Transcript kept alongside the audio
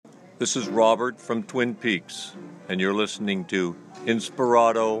This is Robert from Twin Peaks, and you're listening to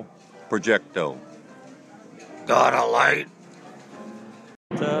Inspirato Projecto. Got a light?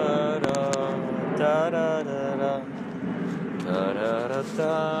 Da da da da da da da da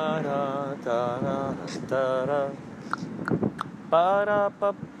da da da da ba da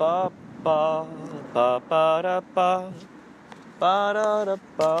ba ba ba ba ba da ba ba da da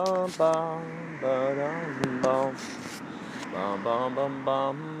ba ba ba da ba bum bum bum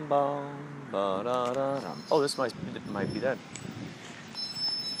bum bum ba da da da. Oh, this might be that.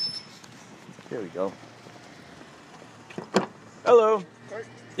 Here we go. Hello.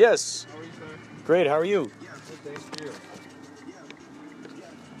 Yes. How are you, sir? Great. How are you? Good, thanks for you.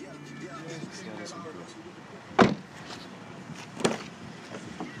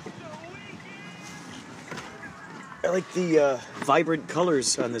 I like the vibrant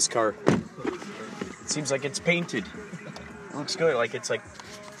colors on this car. It seems like it's painted. It looks good. It's like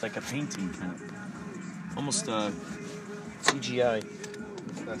a painting kind of, almost CGI.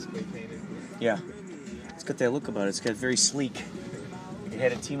 That's great painted. Yeah, it's got that look about it. It's got very sleek. It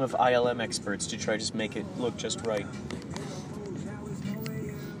had a team of ILM experts to try to just make it look just right.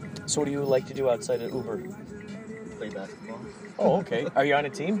 So what do you like to do outside of Uber? Play basketball. Oh, okay. Are you on a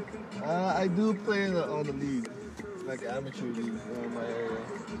team? I do play on the league, like amateur league in my area.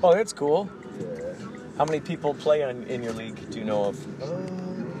 Oh, that's cool. Yeah. How many people play in your league? Do you know of?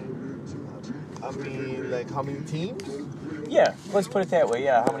 I mean, like how many teams? Yeah, let's put it that way.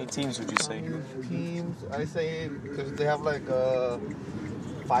 Yeah, how many teams would you say? Teams, I say, because they have like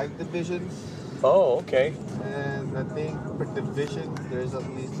 5 divisions, Oh, okay. and I think per division there's at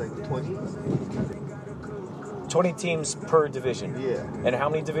least like 20. 20 teams per division. Yeah, And how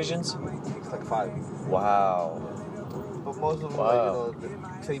many divisions? it's like 5. Wow. But most of them, Wow.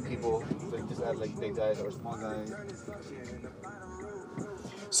 like, the same people. They just add like big guys or small guys.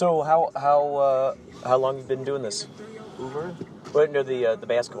 So how long have you been doing this? Uber? Well, no, the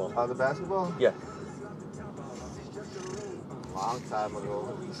basketball. The basketball? Yeah. Long time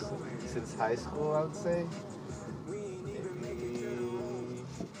ago. Since high school, I would say. Maybe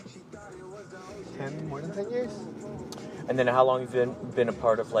more than 10 years? And then how long have you been a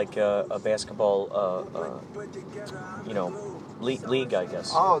part of like a basketball league, I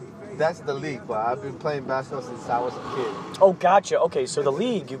guess? Oh, that's the league, but I've been playing basketball since I was a kid. Oh, gotcha. Okay, so the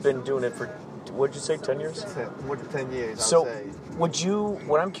league, you've been doing it for, what'd you say, 10 years? More than 10 years, So, I would say.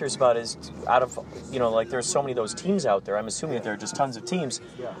 what I'm curious about is, out of, there's so many of those teams out there, I'm assuming that there are just tons of teams.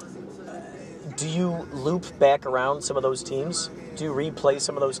 Yeah. Do you loop back around some of those teams? Do you replay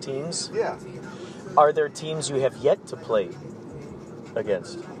some of those teams? Yeah. Are there teams you have yet to play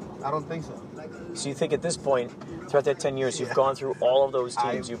against? I don't think so. So you think at this point, throughout that 10 years, you've gone through all of those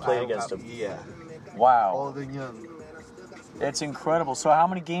teams you played against them? Yeah. Wow. Old and young. That's incredible. So how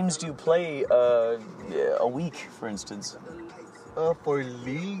many games do you play a week, for instance? For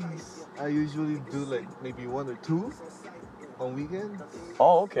leagues, I usually do like maybe 1 or 2 on weekends.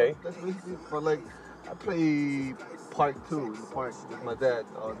 Oh, okay. That's basically, but like, I play park too, in the park with my dad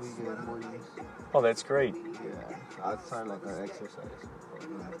on weekend mornings. Oh, that's great. Yeah, outside like an exercise.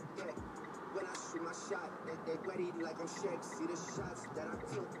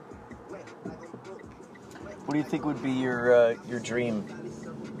 What do you think would be your dream?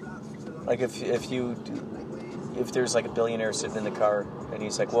 Like if there's like a billionaire sitting in the car and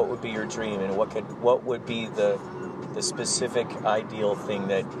he's like, what would be your dream, and what would be the specific ideal thing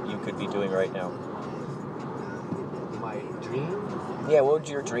that you could be doing right now? My dream? Yeah, what would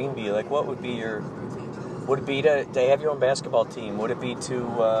your dream be? Like, what would be your... Would it be to have your own basketball team? Would it be to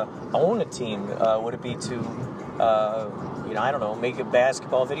own a team? Would it be to, I don't know, make a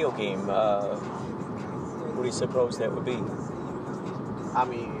basketball video game? What do you suppose that would be? I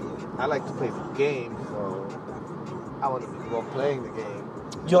mean, I like to play the game, so I want to be well playing the game.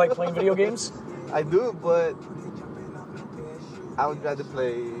 Do you like playing video games? I do, but I would rather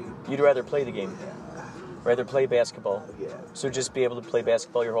play... You'd rather play the game? Rather play basketball? Yeah. So just be able to play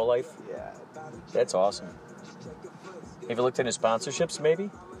basketball your whole life? Yeah. That's awesome. Have you looked into sponsorships, maybe?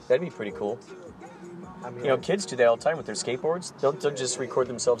 That'd be pretty cool. I mean, Kids do that all the time with their skateboards. They'll just record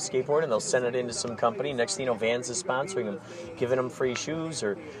themselves skateboarding and they'll send it into some company. Next thing you know, Vans is sponsoring them, giving them free shoes,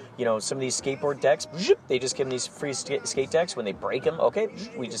 or, some of these skateboard decks, they just give them these free skate decks. When they break them, okay,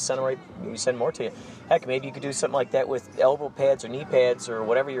 we just send them we send more to you. Heck, maybe you could do something like that with elbow pads or knee pads or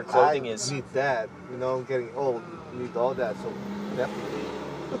whatever your clothing is. I need that. I'm getting old. I need all that, so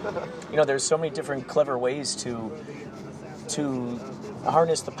definitely. There's so many different clever ways to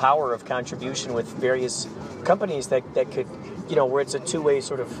harness the power of contribution with various companies that could where it's a two-way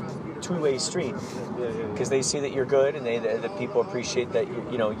street, because they see that you're good, and that people appreciate that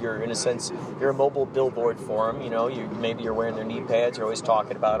you're, in a sense, you're a mobile billboard for them. Maybe you're wearing their knee pads, you're always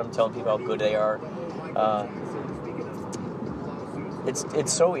talking about them, telling people how good they are.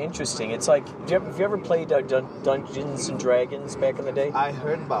 It's so interesting. It's like, have you ever played Dungeons and Dragons back in the day? I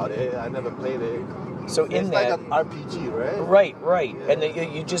heard about it. I never played it. So it's like an RPG, right? Right. Yeah.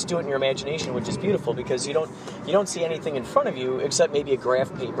 And you just do it in your imagination, which is beautiful, because you don't see anything in front of you except maybe a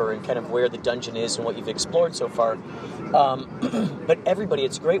graph paper and kind of where the dungeon is and what you've explored so far. But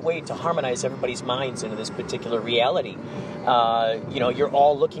it's a great way to harmonize everybody's minds into this particular reality. You're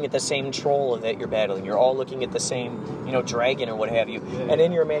all looking at the same troll that you're battling. You're all looking at the same, dragon or what have you. And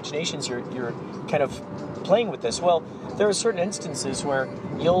in your imaginations, you're kind of playing with this. Well, there are certain instances where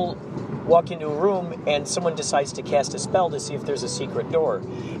you'll walk into a room and someone decides to cast a spell to see if there's a secret door,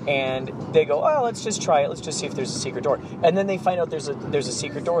 and they go, oh, let's just try it, let's just see if there's a secret door, and then they find out there's a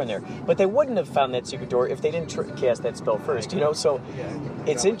secret door in there, but they wouldn't have found that secret door if they didn't cast that spell first, so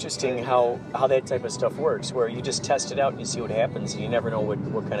it's interesting how that type of stuff works, where you just test it out and you see what happens, and you never know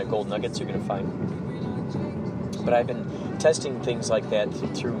what kind of gold nuggets you're going to find. But I've been testing things like that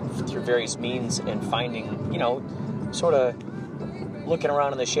through various means and finding, sort of looking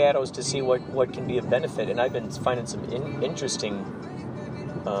around in the shadows to see what can be of benefit, and I've been finding some interesting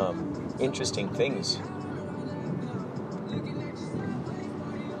things.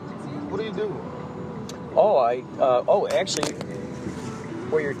 What do you do? Actually,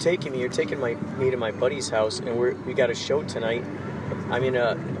 where you're taking me to my buddy's house, and we got a show tonight. I'm in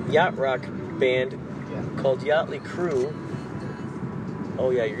a yacht rock band called Yachtly Crew.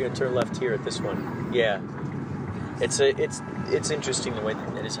 Oh yeah, you're gonna turn left here at this one. Yeah. It's interesting the way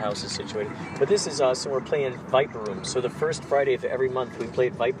that his house is situated. But this is us, and we're playing Viper Room. So the first Friday of every month, we play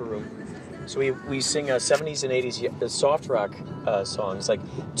at Viper Room. So we sing 70s and 80s soft rock songs like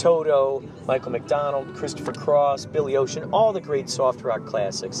Toto, Michael McDonald, Christopher Cross, Billy Ocean, all the great soft rock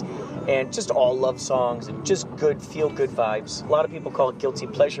classics. And just all love songs and just good, feel-good vibes. A lot of people call it guilty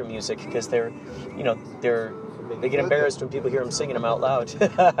pleasure music because they get embarrassed when people hear them singing them out loud.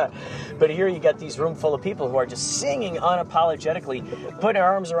 But here you got these room full of people who are just singing unapologetically, putting their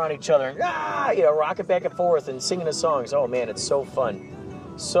arms around each other, and rocking back and forth and singing the songs. Oh man, it's so fun.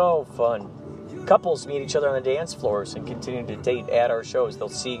 So fun. Couples meet each other on the dance floors and continue to date at our shows. They'll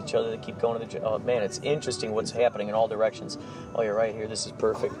see each other, they keep going to the gym. Oh man, it's interesting what's happening in all directions. Oh, you're right here. This is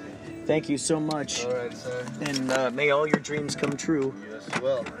perfect. Thank you so much. All right, sir. And may all your dreams come true. Yes,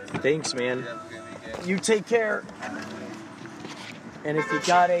 well. Thanks, man. You take care. And if you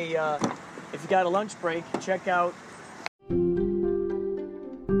got a lunch break, check out.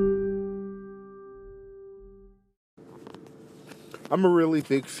 I'm a really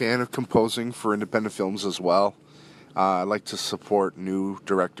big fan of composing for independent films as well. I like to support new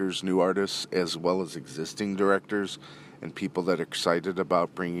directors, new artists, as well as existing directors and people that are excited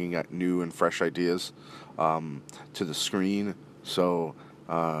about bringing new and fresh ideas to the screen. So,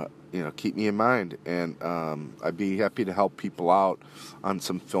 keep me in mind, and I'd be happy to help people out on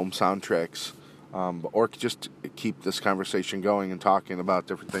some film soundtracks, or just keep this conversation going and talking about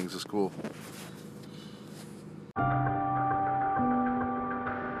different things is cool.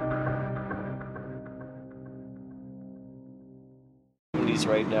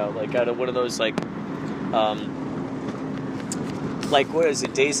 Right now, like out of one of those what is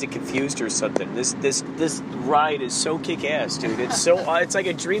it, Dazed and Confused or something. This ride is so kick-ass, dude. It's it's like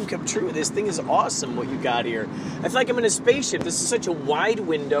a dream come true. This thing is awesome what you got here. I feel like I'm in a spaceship. This is such a wide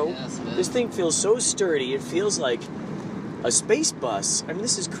window. Yes, this thing feels so sturdy. It feels like a space bus. I mean,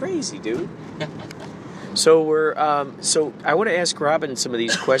 this is crazy, dude. So so I want to ask Robin some of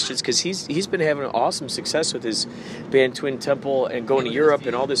these questions because he's been having awesome success with his band Twin Temple and going to Europe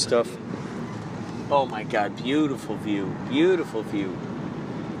and all this stuff. Oh my God, beautiful view, beautiful view.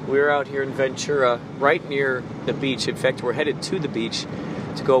 We're out here in Ventura, right near the beach. In fact, we're headed to the beach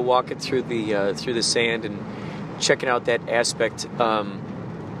to go walking through the sand and checking out that aspect.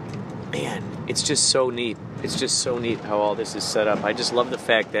 Man, it's just so neat. It's just so neat how all this is set up. I just love the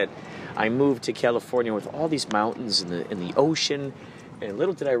fact that I moved to California with all these mountains and the ocean, and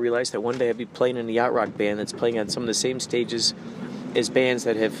little did I realize that one day I'd be playing in a yacht rock band that's playing on some of the same stages as bands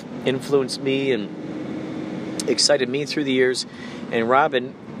that have influenced me and excited me through the years. And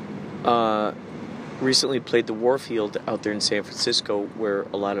Robin recently played the Warfield out there in San Francisco, where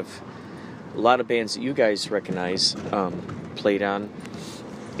a lot of bands that you guys recognize played on.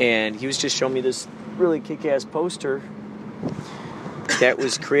 And he was just showing me this really kick-ass poster that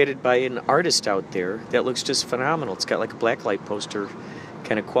was created by an artist out there that looks just phenomenal. It's got like a blacklight poster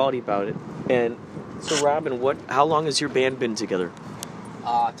kind of quality about it. And So, Robin, how long has your band been together?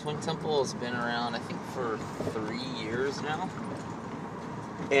 Twin Temple has been around, I think, for 3 years now.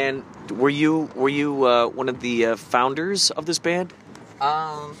 And were you one of the founders of this band?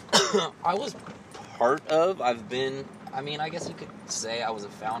 I was part of. I guess you could say I was a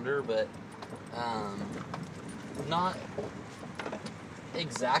founder, but not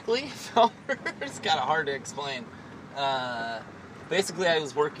exactly founder. It's kind of hard to explain. Basically, I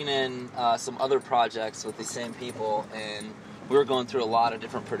was working in some other projects with the same people, and we were going through a lot of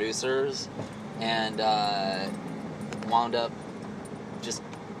different producers, and wound up just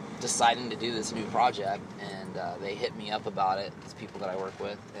deciding to do this new project, and they hit me up about it, these people that I work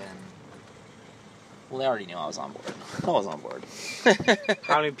with, and well, they already knew I was on board. I was on board.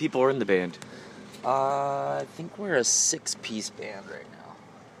 How many people are in the band? I think we're a 6-piece band right now.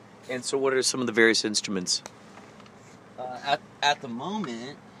 And so what are some of the various instruments? At the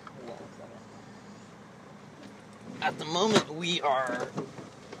moment, hold on a second. At the moment we are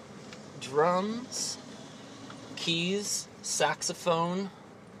drums, keys, saxophone,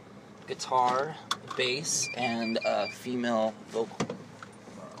 guitar, bass, and a female vocal.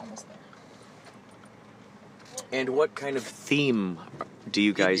 We're almost there. And what kind of theme do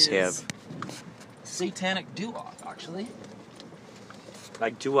you guys It have? is satanic doo-wop, actually.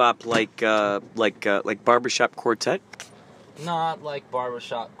 Like doo-wop, like barbershop quartet? Not like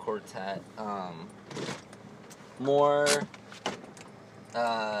barbershop quartet. More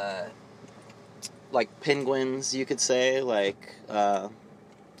like Penguins, you could say. Like, yeah,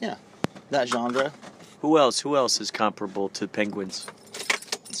 that genre. Who else is comparable to Penguins?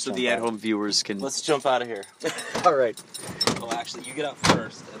 So the at-home viewers can... Let's jump out of here. All right. Oh, actually, you get out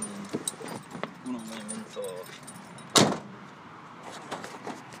first, and then uno momento.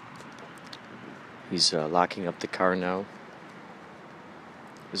 He's locking up the car now.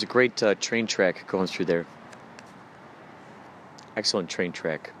 There's a great train track going through there. Excellent train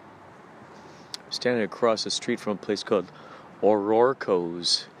track. Standing across the street from a place called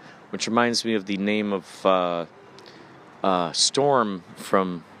Ororco's, which reminds me of the name of Storm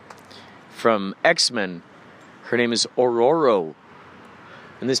from X-Men. Her name is Ororo.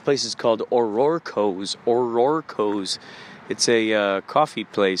 And this place is called Ororco's. Ororco's. It's a coffee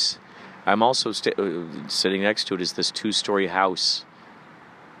place. I'm also sitting next to it is this two-story house.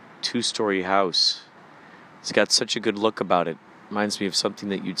 Two-story house. It's got such a good look about it. Reminds me of something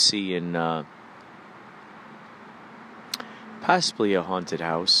that you'd see in possibly a haunted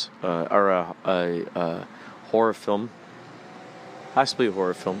house or a horror film. Possibly a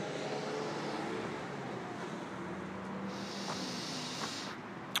horror film.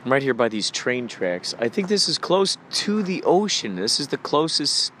 I'm right here by these train tracks. I think this is close to the ocean. This is the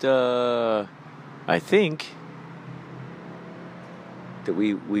closest, I think, that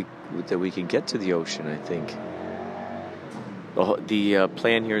we can get to the ocean. I think the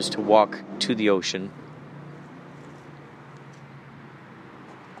plan here is to walk to the ocean.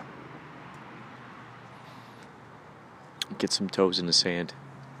 Get some toes in the sand.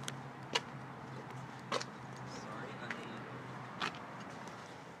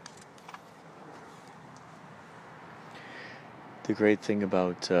 The great thing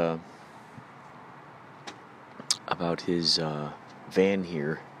about his van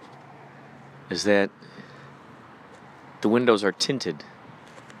here is that the windows are tinted.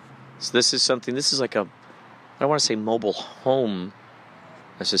 So this is like a, I don't want to say mobile home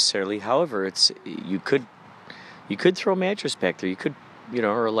necessarily. However, you could throw a mattress back there. You could,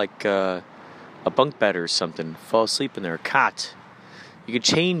 or like a bunk bed or something. Fall asleep in there. A cot. You could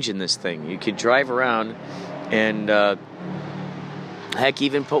change in this thing. You could drive around and heck,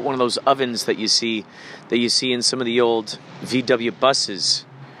 even put one of those ovens that you see in some of the old VW buses,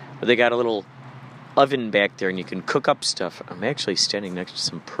 where they got a little oven back there and you can cook up stuff. I'm actually standing next to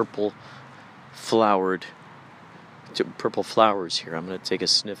some purple flowers here. I'm going to take a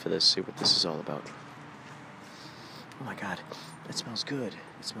sniff of this, see what this is all about. Oh my God, that smells good.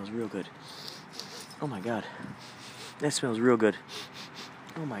 It smells real good. Oh my God, that smells real good.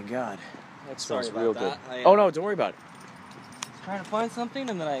 Oh my God, that smells real good. Oh no, don't worry about it. Trying to find something,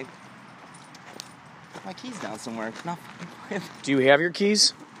 and then my keys down somewhere. Not Do you have your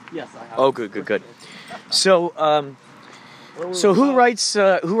keys? Yes, I have. Oh, good. So, who writes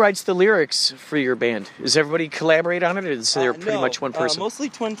the lyrics for your band? Does everybody collaborate on it, or is there pretty much one person? Mostly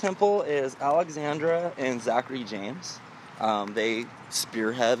Twin Temple is Alexandra and Zachary James. They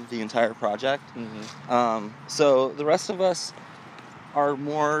spearhead the entire project. Mm-hmm. So the rest of us are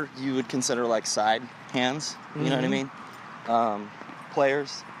more you would consider like side hands. You know what I mean?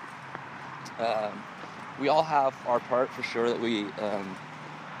 Players. We all have our part for sure that we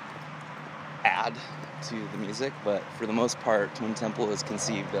add to the music, but for the most part, Twin Temple is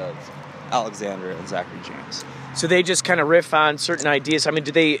conceived of Alexander and Zachary James. So they just kind of riff on certain ideas. I mean,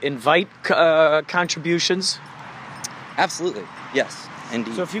 do they invite contributions? Absolutely, yes,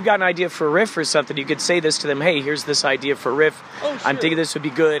 indeed. So if you got an idea for a riff or something, you could say this to them, hey, here's this idea for a riff. Oh, I'm sure. thinking this would be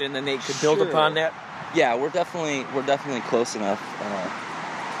good, and then they could build Sure. upon that. Yeah, we're definitely close enough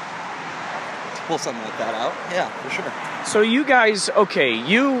to pull something like that out. Yeah, for sure. So you guys, okay,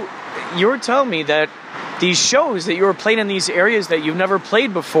 you were telling me that these shows that you were playing in these areas that you've never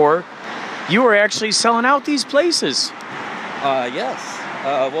played before, you were actually selling out these places. Yes.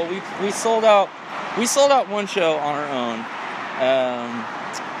 Well, we sold out one show on our own,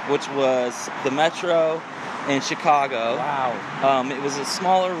 which was the Metro in Chicago. Wow. It was a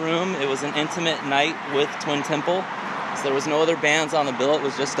smaller room. It was an intimate night with Twin Temple. So there was no other bands on the bill. It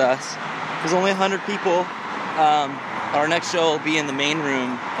was just us. It was only 100 people. Our next show will be in the main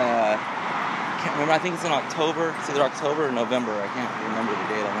room. I can't remember. I think it's in October. It's either October or November. I can't remember the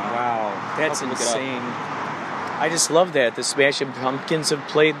date on that. Wow, that's I'll have to look it up. insane. I just love that. The Smashing Pumpkins have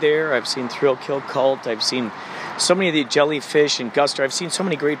played there. I've seen Thrill Kill Cult. I've seen so many of the Jellyfish and Guster. I've seen so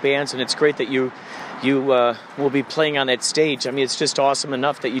many great bands, and it's great that you will be playing on that stage. I mean, it's just awesome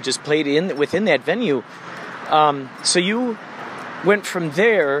enough that you just played within that venue. So you went from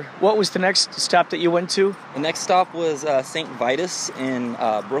there. What was the next stop that you went to? The next stop was St. Vitus in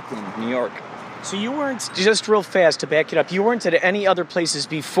Brooklyn, New York. So you weren't, just real fast to back it up, you weren't at any other places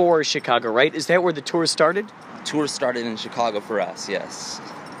before Chicago, right? Is that where the tour started? Tour started in Chicago for us, yes.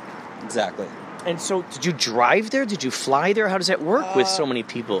 Exactly. And so did you drive there? Did you fly there? How does that work with so many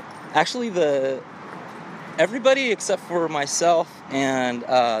people? Actually, everybody except for myself and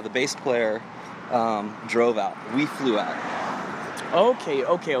the bass player drove out. We flew out.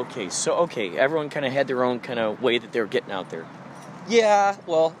 Okay. So, everyone kind of had their own kind of way that they were getting out there. Yeah,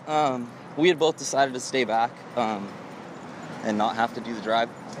 well, we had both decided to stay back and not have to do the drive.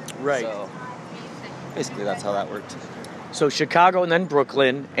 Right. So basically that's how that worked. So Chicago and then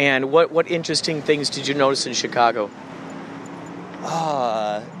Brooklyn. And what interesting things did you notice in Chicago?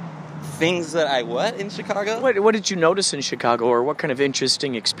 Things that I in Chicago? What did you notice in Chicago, or what kind of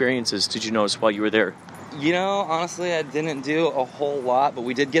interesting experiences did you notice while you were there? You know, honestly, I didn't do a whole lot, but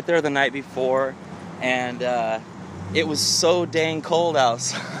we did get there the night before, and it was so dang cold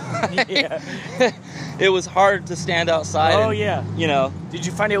outside. Yeah. It was hard to stand outside. Oh, and, yeah. You know. Did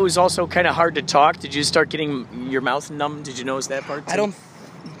you find it was also kind of hard to talk? Did you start getting your mouth numb? Did you notice that part too?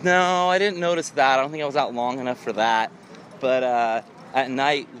 No, I didn't notice that. I don't think I was out long enough for that. But at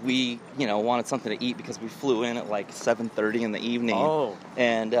night, we, wanted something to eat because we flew in at like 7:30 in the evening. Oh.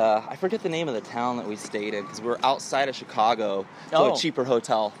 And I forget the name of the town that we stayed in because we were outside of Chicago, so a cheaper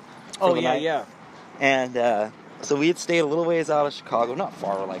hotel. Oh, yeah. And so we had stayed a little ways out of Chicago, not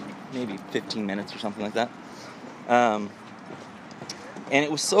far, like maybe 15 minutes or something like that. And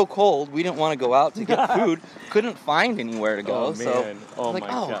it was so cold, we didn't want to go out to get food. Couldn't find anywhere to go. Oh, man. So My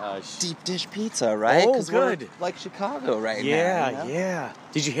gosh. deep dish pizza, right? Oh, 'Cause good. We're like Chicago right now. Yeah.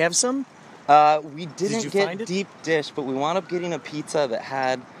 Did you have some? We Did didn't you get find it? deep dish, but we wound up getting a pizza that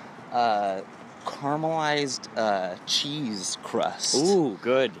had caramelized cheese crust. Ooh,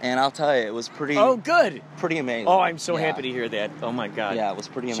 good. And I'll tell you, it was pretty Good. pretty amazing. Oh, I'm so Yeah. happy to hear that. Oh, my God. Yeah, it was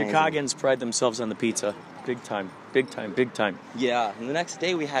pretty amazing. Chicagoans pride themselves on the pizza. Big time. Yeah, and the next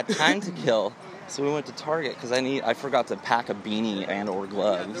day we had time to kill, so we went to Target because I forgot to pack a beanie and or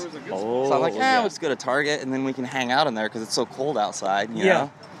gloves. Oh, So I'm like, yeah. let's go to Target and then we can hang out in there because it's so cold outside, you Yeah.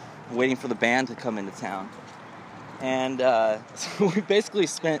 know? Waiting for the band to come into town. And so we basically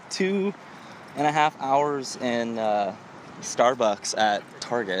spent 2.5 hours in Starbucks at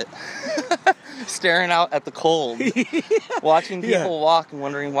Target, staring out at the cold, watching people walk and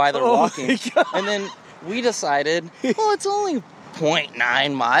wondering why they're walking. My God. And then we decided, well, it's only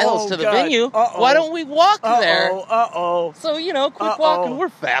 0.9 miles to the God. venue. Uh-oh. Why don't we walk there? Uh-oh. So, quick Uh-oh. walking. We're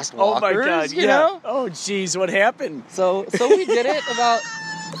fast Oh, walkers, my God. you know? Oh, jeez, what happened? So we did it about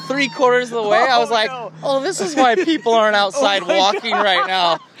 3/4 of the way. I was like, no. oh, this is why people aren't outside my walking right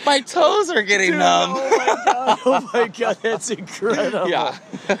now. My toes are getting numb. Oh, my God, that's incredible. Yeah.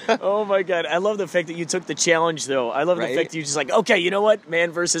 Oh, my God. I love the fact that you took the challenge, though. I love the Right? fact that you just like, okay, you know what?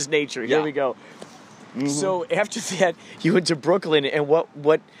 Man versus nature. Here Yeah. we go. So after that, you went to Brooklyn, and what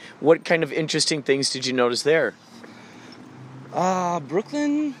kind of interesting things did you notice there?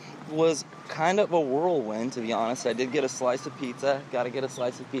 Brooklyn was kind of a whirlwind, to be honest. I did get a slice of pizza. Got to get a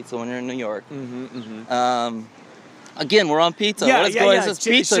slice of pizza when you're in New York. Again, we're on pizza. Let's go on this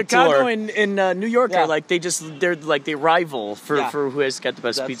pizza Chicago tour. and New York Yeah. are like they rival for who has got the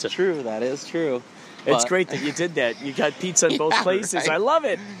best That's pizza. true. That is true. It's But- great that you did that. You got pizza in both Yeah, places. right. I love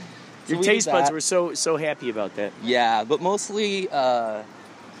it. Your we taste did buds that. were so happy about that. Yeah, but mostly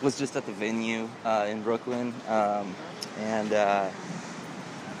was just at the venue in Brooklyn, and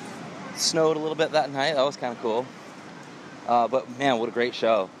snowed a little bit that night. That was kind of cool. But man, what a great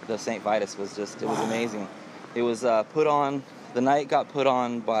show! The St. Vitus was it was amazing. It was put on. The night got put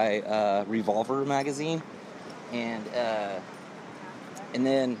on by Revolver magazine, and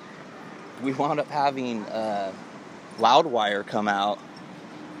then we wound up having Loudwire come out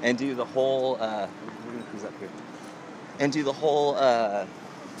and do the whole. We're gonna cruise up here. And do the whole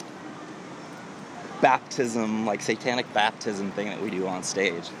baptism, like satanic baptism thing that we do on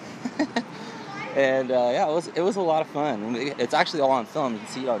stage. And yeah, it was a lot of fun. It's actually all on film. You can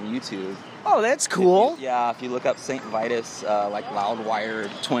see it on YouTube. Oh, that's cool. If you look up St. Vitus, like Loudwire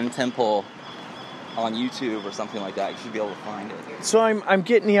Twin Temple on YouTube or something like that, you should be able to find it. So I'm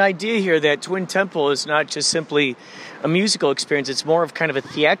getting the idea here that Twin Temple is not just simply a musical experience; it's more of kind of a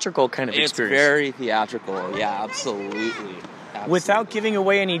theatrical kind of experience. It's very theatrical. Yeah, absolutely. Without giving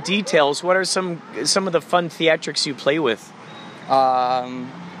away any details, what are some of the fun theatrics you play with?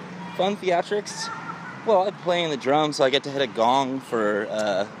 Fun theatrics? Well, I'm playing the drums, so I get to hit a gong for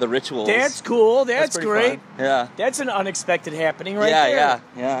the rituals. That's cool. That's pretty great. fun. Yeah. That's an unexpected happening right there.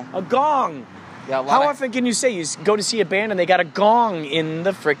 Yeah. A gong. Yeah. How often can you say you go to see a band and they got a gong in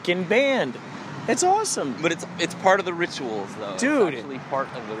the frickin' band? That's awesome. But it's part of the rituals, though. Dude. It's actually part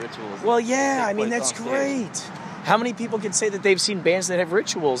of the rituals. Well, yeah, I Take mean, place that's on stage. great. How many people can say that they've seen bands that have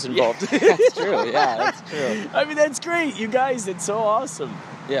rituals involved? That's true. Yeah, that's true. I mean, that's great. You guys, it's so awesome.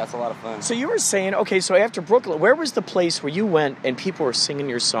 Yeah, it's a lot of fun. So you were saying, okay, so after Brooklyn, where was the place where you went and people were singing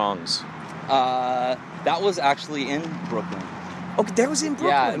your songs? That was actually in Brooklyn. Okay, that was in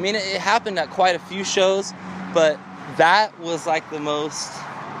Brooklyn. Yeah, I mean, it happened at quite a few shows, but that was like the most.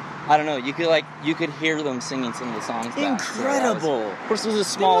 I don't know. You could hear them singing some of the songs. Incredible. Of course, it was a That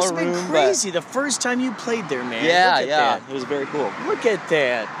smaller must have been room. crazy the first time you played there, man. But yeah, Look at it was very cool. that. Look at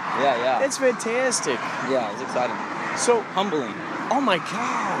that. Yeah. That's fantastic. Yeah, it was exciting. So, Humbling. oh my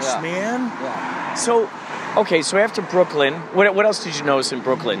gosh, Yeah. man. Yeah. So, okay, so after Brooklyn, what else did you notice in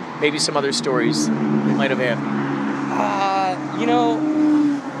Brooklyn? Maybe some other stories that might have happened.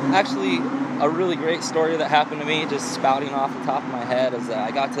 Actually, a really great story that happened to me, just spouting off the top of my head, is that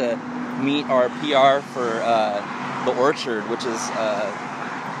I got to meet our PR for The Orchard, which is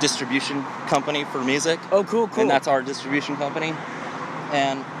a distribution company for music. Oh, cool. And that's our distribution company.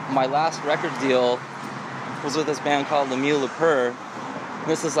 And my last record deal was with this band called Lemieux Le Peur.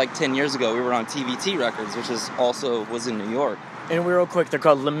 This is like 10 years ago. We were on TVT Records, which was in New York. And real quick, they're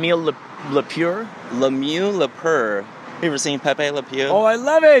called Lemieux Le Peur. Lemieux Le Peur. You ever seen Pepe Le Pew? Oh, I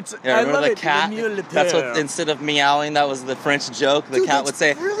love it. Yeah, I remember love the it. cat? Lemieux Le Peur. That's what, instead of meowing, that was the French joke. The Dude, cat that's would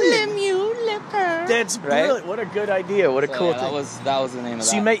say, brilliant. Lemieux Le Peur. That's Right? brilliant. What a good idea. What a So, cool yeah, thing. that was the name of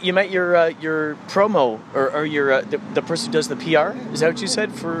So that. you met your promo or your the person who does the PR? Is that what you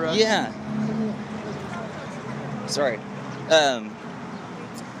said for? Yeah. Sorry. I'm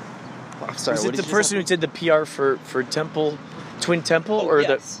sorry. Was what it did the you person who say? did the PR for Twin Temple or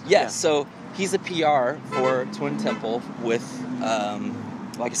yes. the? Yes. So he's a PR for Twin Temple with,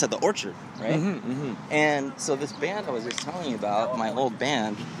 like I said, the Orchard, right? And so this band I was just telling you about, my old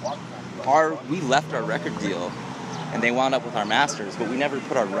band, we left our record deal, and they wound up with our masters, but we never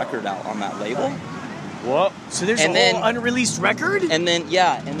put our record out on that label. What? So there's And a then- whole unreleased record? And then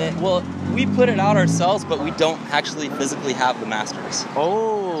we put it out ourselves, but we don't actually physically have the masters.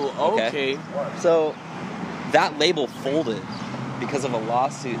 Oh, okay. So that label folded because of a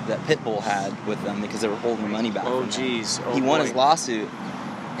lawsuit that Pitbull had with them because they were holding money back. Oh, from them. jeez. Oh, He won boy. his lawsuit.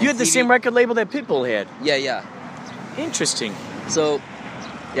 You had the same record label that Pitbull had. Yeah. Interesting. So,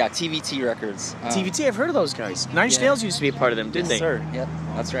 yeah, TVT Records. TVT, I've heard of those guys. Nine Inch Yeah. Nails used to be a part of them, didn't they? Yes, sir. Yep,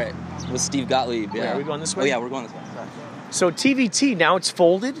 that's right. With Steve Gottlieb. Yeah. Are we going this way? Oh, yeah, we're going this way. So TVT, now it's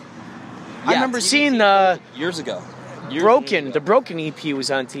folded? I Yeah, remember TVT seeing years ago. Years Broken. ago. The Broken EP was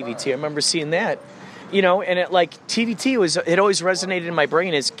on TVT. I remember seeing that. You know, and it like TVT it always resonated in my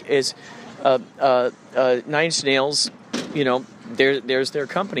brain as Nine Inch Nails. You know, there's their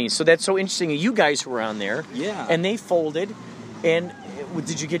company. So that's so interesting. You guys were on there. Yeah. And they folded. And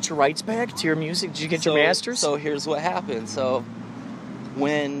did you get your rights back to your music? Did you get your masters? So here's what happened. So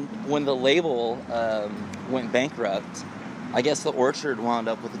when the label went bankrupt, I guess the Orchard wound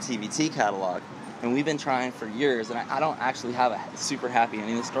up with the TVT catalog. And we've been trying for years, and I don't actually have a super happy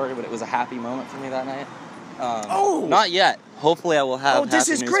ending to the story, but it was a happy moment for me that night. Not yet. Hopefully I will have this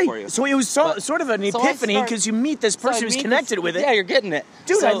happy is news great. for you. So it was sort of an so I epiphany start- because you meet this So I person who's meet connected this- with it. Yeah, you're getting it.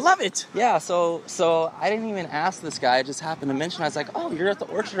 Dude, I So- love it. Yeah, so I didn't even ask this guy. I just happened to mention. I was like, "Oh, you're at the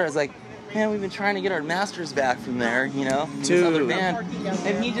Orchard." I was like, man, we've been trying to get our masters back from there, you know, from this other Dude. band.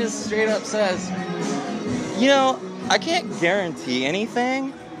 And he just straight up says, you know, I can't guarantee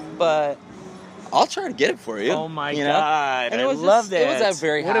anything, but I'll try to get it for you. Oh my you know? God! And I it was love just, that. It was a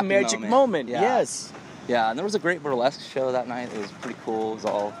very what a happy magic moment. Yeah. Yes. Yeah, and there was a great burlesque show that night. It was pretty cool. It was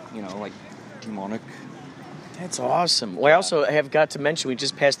all, you know, like demonic. That's awesome. Well, I also have got to mention we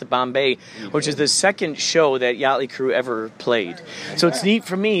just passed the Bombay, which is the second show that Yachtly Crew ever played. So it's neat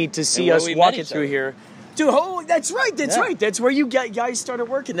for me to see where us we met walking each through other. here. Dude, oh, that's right. That's Yeah. right. That's where you guys started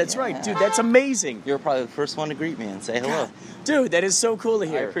working. That's right, dude. That's amazing. You were probably the first one to greet me and say hello. Dude, that is so cool to I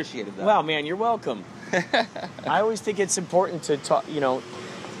hear. appreciated that. Wow, man, you're welcome. I always think it's important to talk, you know,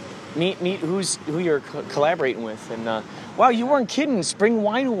 meet who you're collaborating with. And wow, you weren't kidding. Spring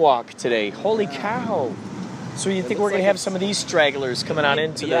Wine Walk today. Holy cow. So you think looks we're going like to have it's- some of these stragglers coming on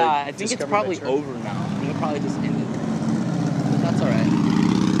into the Yeah, I think it's Discovery probably Metro? over now. I think it probably just ended. But that's all right.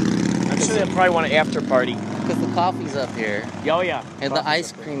 I'm sure they'll probably want an after party. Because the coffee's up here. Oh, yeah. And the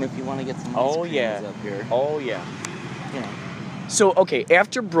ice cream, if you want to get some ice Oh, cream, yeah. is up here. Oh, yeah. You know. So, okay,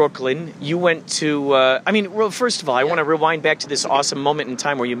 after Brooklyn, you went to, well, first of all, I want to rewind back to this awesome moment in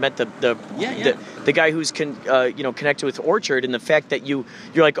time where you met the guy who's, connected with Orchard, and the fact that you're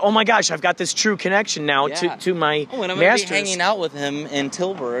like, oh my gosh, I've got this true connection now Yeah. to my Oh, and I'm masters. going to be hanging out with him in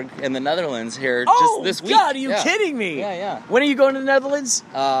Tilburg in the Netherlands here Oh, just this week. God, are you Yeah. kidding me? Yeah. When are you going to the Netherlands?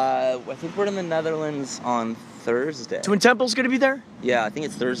 I think we're in the Netherlands on Thursday. Twin Temple's going to be there? Yeah, I think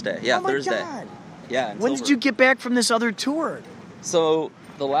it's Thursday. Yeah, oh my Thursday. God. Yeah. in When did Tilburg. you get back from this other tour? So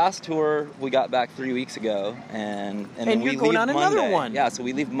the last tour we got back 3 weeks ago, and then you're we going leave on another Monday. one. Yeah, so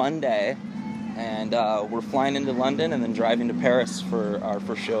we leave Monday, and we're flying into London and then driving to Paris for our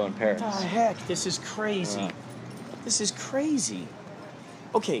first show in Paris. The heck, this is crazy. Yeah. This is crazy.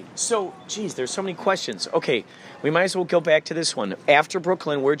 Okay, so, geez, there's so many questions. Okay, we might as well go back to this one. After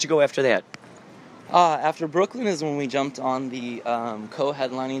Brooklyn, where'd you go after that? After Brooklyn is when we jumped on the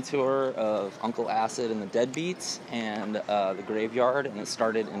co-headlining tour of Uncle Acid and the Deadbeats and the Graveyard, and it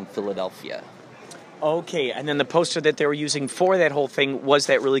started in Philadelphia. Okay, and then the poster that they were using for that whole thing was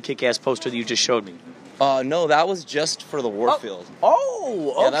that really kick-ass poster that you just showed me. No, that was just for the Warfield.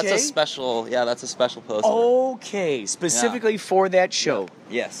 Oh, okay. Yeah, that's a special. Yeah, that's a special poster. Okay, specifically for that show.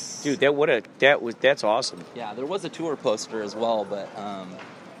 Yes, Dude, that's awesome. Yeah, there was a tour poster as well, but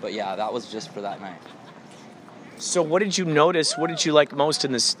yeah, that was just for that night. So what did you notice? What did you like most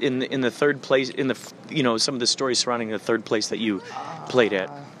in this in the third place in the some of the stories surrounding the third place that you played at?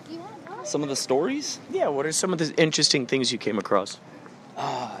 Some of the stories? Yeah, what are some of the interesting things you came across?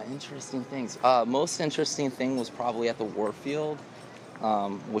 Interesting things. Most interesting thing was probably at the Warfield,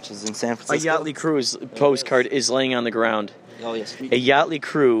 which is in San A Francisco. Yachtly Cruise postcard is laying on the ground. Oh, yes. A Yachtly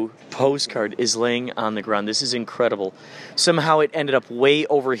Crew postcard is laying on the ground. This is incredible. Somehow it ended up way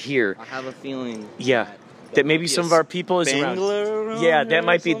over here. I have a feeling. Yeah. That maybe might be some a of our people is around. Spangler around Yeah, here that or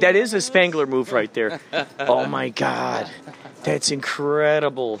might be. That something? is a Spangler move right there. Oh my God, that's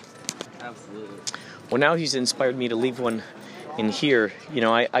incredible. Absolutely. Well, now he's inspired me to leave one in here.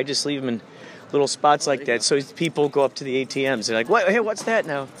 I just leave them in little spots like that, so people go up to the ATMs. They're like, "What? Hey, what's that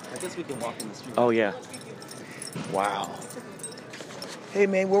now?" I guess we can walk in the street. Oh yeah. Wow. Hey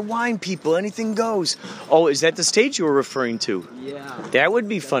man, we're wine people. Anything goes. Oh, is that the stage you were referring to? Yeah. That would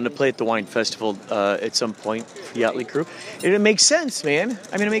be fun to play at the wine festival at some point. Yachtly Crew. It makes sense, man.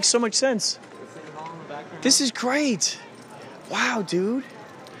 I mean, it makes so much sense. This is great. Wow, dude.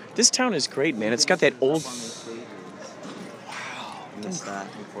 This town is great, man. It's got that old. Wow. I missed that,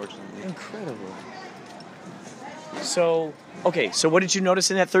 unfortunately. Incredible. So, okay. So, what did you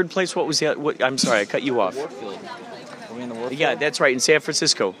notice in that third place? What was the? I'm sorry, I cut you off. Warfield. Are we in the Warfield? Yeah, that's right, in San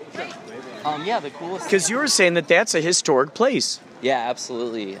Francisco. Yeah, the coolest. Because you were saying that that's a historic place. Yeah,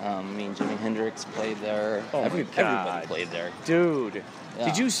 absolutely. Me and Jimi Hendrix played there. Oh my God. Everybody played there. Dude, Yeah.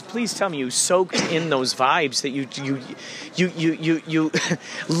 did you please tell me you soaked in those vibes, that you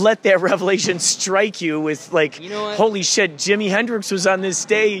let that revelation strike you with, like, You know what? holy shit, Jimi Hendrix was on this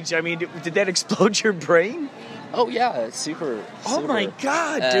stage. I mean, did that explode your brain? Oh yeah, it's super. Oh my super.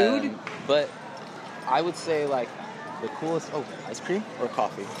 God, dude. But I would say like the coolest. Oh, ice cream or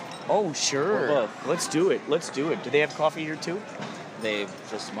coffee? Oh sure. Or both. Let's do it. Do they have coffee here too? They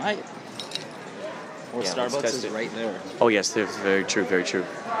just might. Or Yeah, let's Starbucks test is it. right there. Oh yes, they're very true, very true.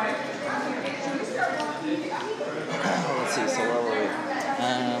 Let's see. So where were we?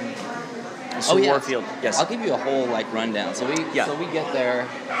 So yeah. Warfield, yes. I'll give you a whole like rundown. So we get there,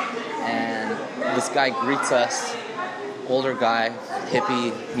 and this guy greets us, older guy,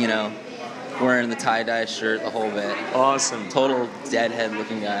 hippie, wearing the tie-dye shirt, the whole bit. Awesome. Total deadhead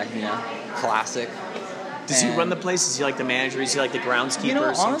looking guy, classic. Does he And- run the place? Is he like the manager? Is he like the groundskeeper? You know,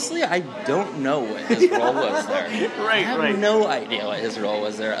 or something? honestly, I don't know what his role was there. Right, I have right. no idea what his role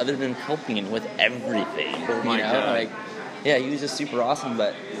was there, other than helping with everything. Oh my you know? God. Like, yeah, he was just super awesome.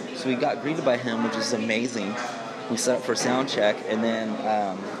 But so we got greeted by him, which is amazing. We set up for sound check, and then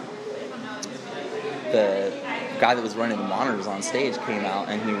the guy that was running the monitors on stage came out,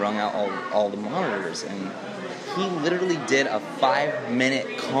 and he rung out all the monitors, and he literally did a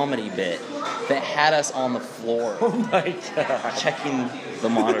 5-minute comedy bit that had us on the floor Oh my god. checking the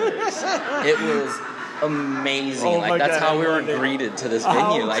monitors. It was amazing. Oh like my that's God, how I we were loved it. greeted to this Oh,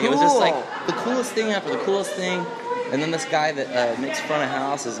 venue. Like it was just like cool. the coolest thing after the coolest thing. And then this guy that makes front of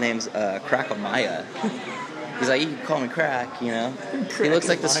house, his name's Crackamaya. He's like, you can call me Crack, you know. He looks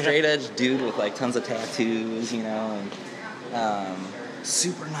like the straight edge dude with like tons of tattoos, you know, and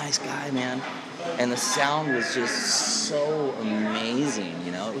super nice guy, man. And the sound was just so amazing,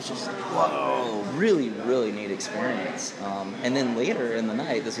 you know. It was just whoa, really, really neat experience. And then later in the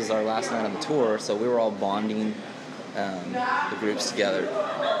night, this was our last night on the tour, so we were all bonding the groups together.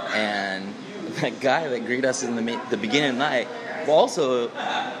 And that guy that greeted us in the beginning of the night also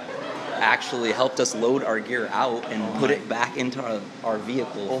actually helped us load our gear out and put it back into our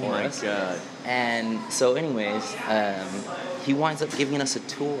vehicle Oh for my us. god. And so, anyways, he winds up giving us a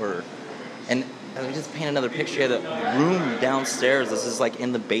tour. And let me just paint another picture. The room downstairs, this is like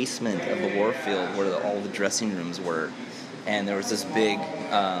in the basement of the Warfield where all the dressing rooms were. And there was this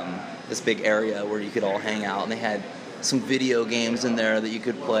big area where you could all hang out. And they had some video games in there that you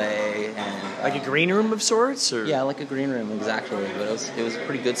could play. And Like a green room of sorts, or yeah, like a green room, exactly. But it was a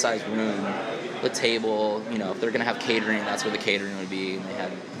pretty good sized room. The table, you know, if they're gonna have catering, that's where the catering would be, and they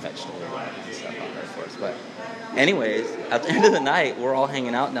had vegetable and stuff out there for us. But anyways, at the end of the night, we're all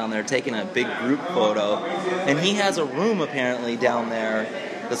hanging out down there, taking a big group photo, and he has a room apparently down there.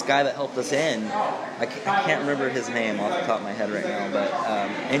 This guy that helped us in, I can't remember his name off the top of my head right now, but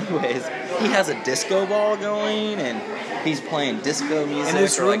anyways, he has a disco ball going, and he's playing disco music in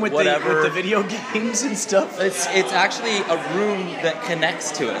this or room like with whatever. the video games and stuff. It's actually a room that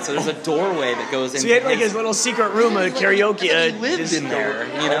connects to it. So there's a doorway that goes in. So he had like his little secret room of karaoke. He lived disco. in there.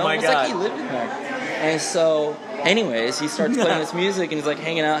 You know, Oh my it's god. like he lived in there. And so, anyways, he starts playing this music, and he's like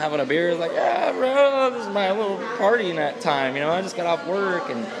hanging out, having a beer. He's like, yeah, bro, this is my little party night time. You know, I just got off work,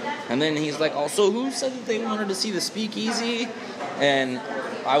 and then he's like, also, who said that they wanted to see the Speakeasy? And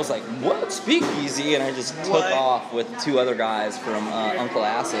I was like, what? Speakeasy? And I just took off with two other guys from Uncle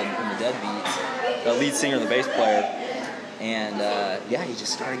Acid from the Deadbeats, the lead singer and the bass player. And yeah, he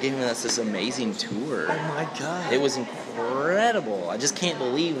just started giving us this amazing tour. Oh my god. It was incredible. I just can't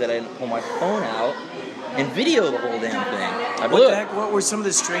believe that I didn't pull my phone out and video the whole damn thing. I blew What the it. heck? What were some of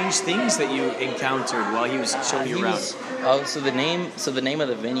the strange things that you encountered while he was showing you around? So the name of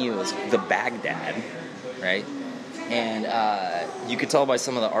the venue is the Baghdad, right? And you could tell by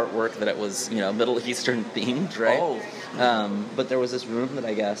some of the artwork that it was, you know, Middle Eastern themed, right? Oh. But there was this room that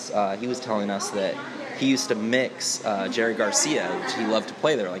I guess he was telling us that he used to mix Jerry Garcia, which he loved to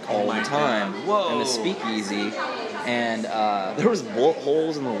play there like all the time. Whoa. In the Speakeasy. And there was bullet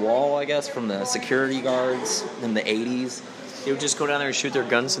holes in the wall, I guess, from the security guards in the 80s. They would just go down there and shoot their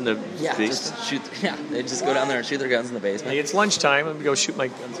guns in the Yeah, basement? just shoot. Yeah, they just go down there and shoot their guns in the basement. Like, it's lunchtime. I'm gonna go shoot my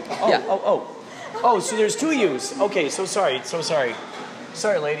guns. Oh, Yeah. Oh, so there's two yous. Okay, so sorry.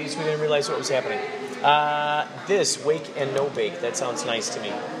 Sorry, ladies, we didn't realize what was happening. This, wake and no bake. That sounds nice to me.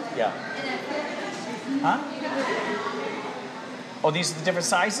 Yeah. Huh? Oh, these are the different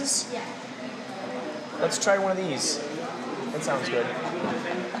sizes? Yeah. Let's try one of these. That sounds good.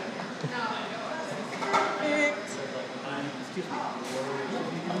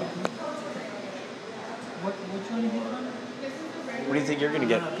 What do you think you're gonna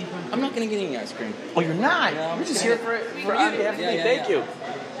get? I'm not gonna get any ice cream. Oh, you're not. No, I'm You're just gonna here get- for on behalf of me. Thank you.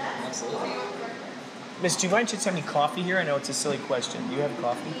 Absolutely. Miss, do you mind just having coffee here? I know it's a silly question. Do you have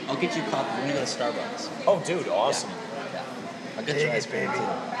coffee? I'll get you coffee. We're gonna go to Starbucks. Oh, dude, awesome. Yeah. I'll get you ice cream too.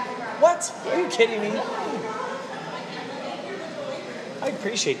 What? Are you kidding me? I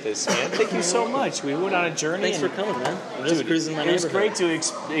appreciate this, man. Thank you so much. We went on a journey. Thanks for and- coming, man. I'm just Dude, cruising my it was neighborhood.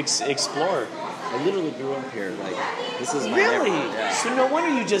 great to explore. I literally grew up here. Like, this is my Really? neighborhood. Yeah. So no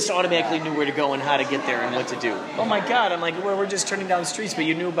wonder you just automatically knew where to go and how to get there and what to do. Oh my God! I'm like, we're just turning down the streets, but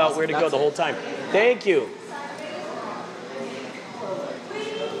you knew about where to go the whole time. Thank you.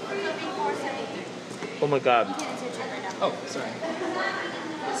 Oh my God. Oh, sorry.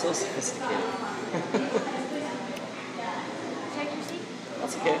 So sophisticated.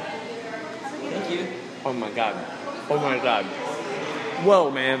 That's okay. Thank you. Oh my God. Oh my God.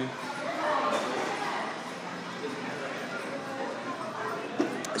 Whoa, man.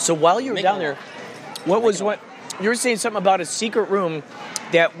 So while you were down there, What was what? You were saying something about a secret room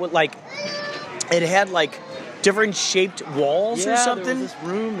that would like it had like different shaped walls or something. There was this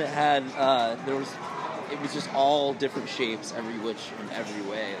room that had it was just all different shapes, every which and every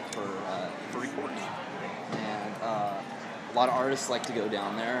way for recording. And a lot of artists like to go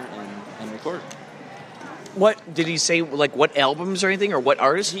down there and record. What did he say? Like what albums or anything, or what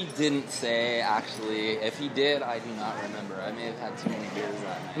artists? He didn't say, actually. If he did, I do not remember. I may have had too many beers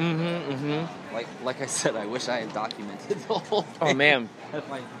that night. Like I said, I wish I had documented the whole thing. Oh man! If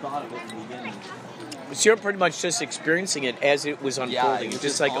I thought of it in the beginning. So you're pretty much just experiencing it as it was unfolding. Yeah, It's just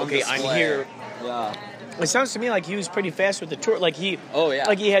just like, on okay, display. I'm here. Yeah. It sounds to me like he was pretty fast with the tour. Like he, Oh yeah.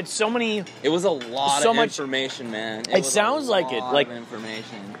 like he had so many. It was a lot So of much- information, man. It was sounds a like it, lot like- of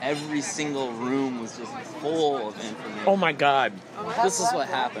information. Every single room was just full of information. Oh my God! This is what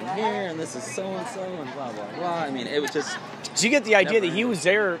happened here, and this is so and so, and blah blah blah. I mean, it was just So you get the idea Never that he was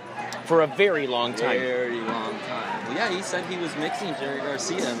there for a very long time. very long time. Well, yeah, he said he was mixing Jerry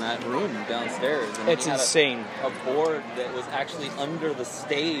Garcia in that room downstairs. And It's he had insane. A board that was actually under the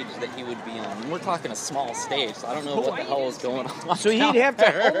stage that he would be on. And we're talking a small stage, so I don't know what the hell was going on. So he'd down have to.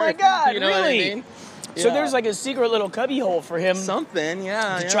 there. Oh my God! You know really? what I mean? So Yeah. there's like a secret little cubby hole for him Something,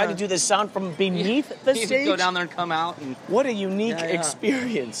 yeah. to try to do the sound from beneath the He'd stage. go down there and come out, and What a unique Yeah, yeah.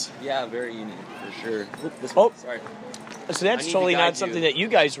 experience! yeah, very unique for sure. Oop, this Oh. one, sorry. So I that's need to totally guide not you. something that you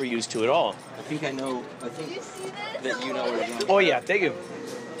guys were used to at all. I think I know. I think that you know where you're going. Oh yeah, thank you.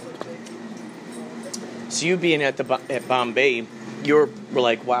 So you being at at Bombay, were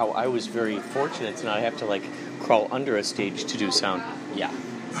like, wow, I was very fortunate to not have to like crawl under a stage to do sound. Yeah,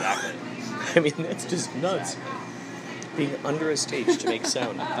 exactly. I mean, that's just nuts. Being under a stage to make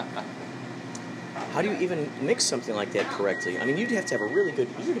sound. How do you even mix something like that correctly? I mean, you'd have to have a really good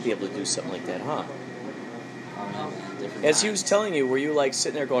ear to be able to do something like that, huh? As he was telling you, were you like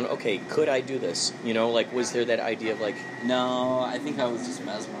sitting there going, okay, could I do this? You know, like, was there that idea of like, No, I think I was just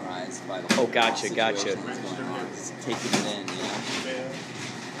mesmerized by the whole Oh, gotcha, situation gotcha. that's going on. Just taking it in, you know.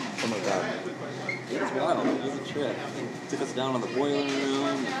 oh my God. It was wild. It was a trip. They took us down to the boiler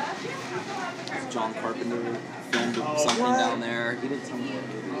room. John Carpenter filmed something down there. He didn't tell me what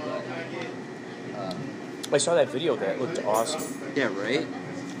movie, but I saw that video there. It looked awesome. yeah, right.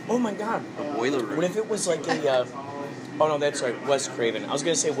 Oh my God. The boiler room. What if it was like a, oh no, that's right, Wes Craven. I was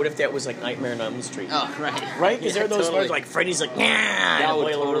going to say, what if that was like Nightmare on Elm Street? Oh, right. Right? Because there are those totally. words like Freddy's like, nah, in That a would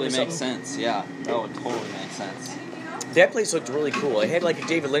boiler room totally or make something. sense. Yeah, that would totally make sense. That place looked really cool. It had like a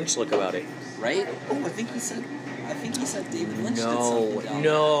David Lynch look about it. Right? Oh, I think he said David Lynch did something down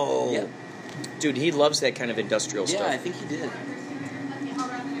No. there. Dude, he loves that kind of industrial Yeah, I stuff. think he did.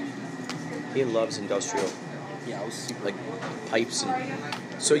 He loves industrial, Yeah, I was super like pipes and.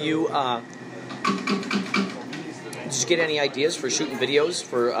 So you, did you get any ideas for shooting videos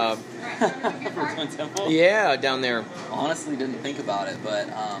for? for Twin Temple. Yeah, down there. Honestly, didn't think about it, but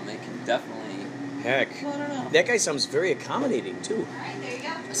it can definitely. Heck, I don't know. that guy sounds very accommodating too.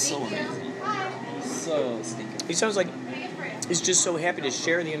 So amazing. So stinking. He sounds like he's just so happy to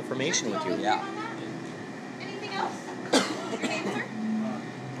share the information with you. Yeah.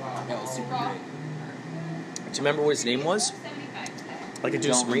 Yeah, it was super great. Do you remember what his name was? I could do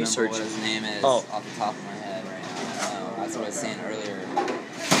Don't some remember research. what his name is Oh. off the top of my head right now. That's what I was saying earlier. I don't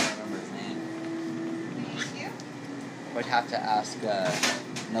remember his name. I'd have to ask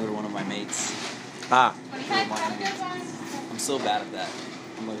another one of my mates. Ah, to remind me. I'm so bad at that.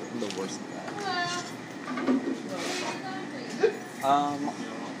 I'm the worst at that.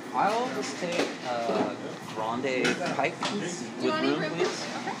 I'll just take grande pipe with room, please.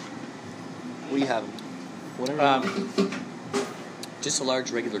 What do you have? Whatever. just a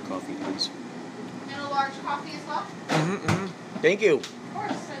large regular coffee, please. And a large coffee as well? Thank you. Of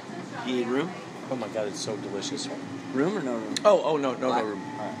course. You need room? Oh my God, it's so delicious. Room or no room? Oh no room. Alright.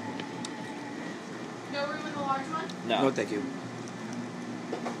 No room in the large one? No. No, thank you. Are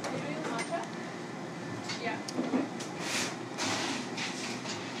you doing matcha? Yeah.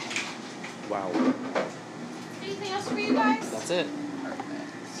 Wow. Anything else for you guys? That's it. Perfect.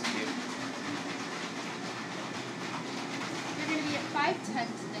 You're going to be at 5:10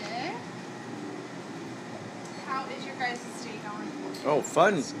 today. How is your guys' stay going? Oh,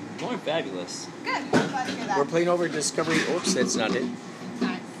 fun. Going fabulous. Good. I'm glad to hear that. We're playing over Discovery. Oops, that's not it.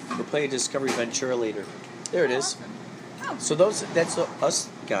 Nice. We're playing Discovery Ventura later. There it is. Oh, So that's us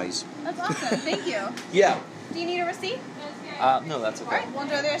guys. that's awesome. Thank you. Yeah. Do you need a receipt? No, that's All okay. right. Well,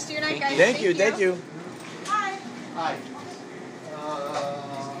 enjoy the rest of your night, guys. Thank you. Bye. Hi.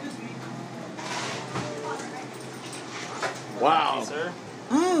 Wow. Sir?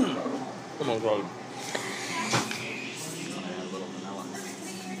 Oh my God. A little vanilla.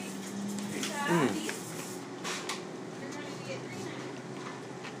 Mm.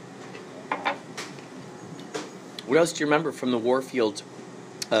 What else do you remember from the Warfield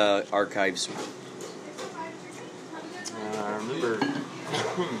archives? I remember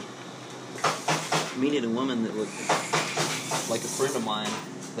meeting a woman that was like a friend of mine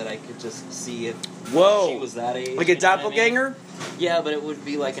that I could just see if Whoa. she was that age. Like a you know what I mean? doppelganger? Yeah, but it would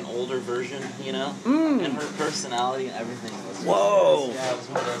be like an older version, you know? Mm. And her personality and everything was... Whoa. Yeah, it was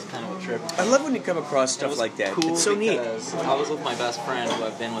one of those kind of a trip. I love when you come across It stuff was like that. Cool It's so neat. because I was with my best friend who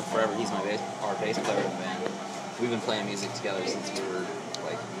I've been with forever. He's our bass player in the band. We've been playing music together since we were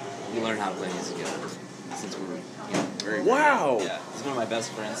like we learned how to play music together since we were very Wow. Yeah, he's been my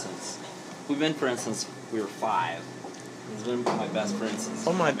best friend since we've been friends since we were 5. He's been my best friend since.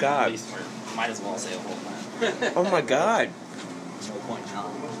 Oh my God. At least might as well say the whole time. Oh my God. No point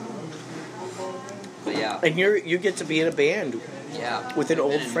now. But yeah. And you get to be in a band Yeah. with an We've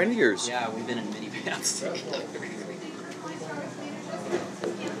old been in- friend of yours. Yeah, we've been in many bands together.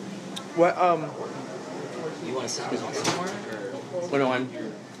 What You want to sit down somewhere? Or what do I?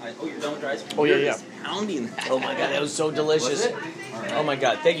 you're done with your ice cream? Oh, yeah, You're yeah. just pounding that. Oh my God, that was so delicious. Was it? All right. Oh my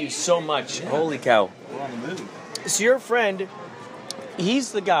God, thank you so much. Holy cow. We're on the move. So your friend,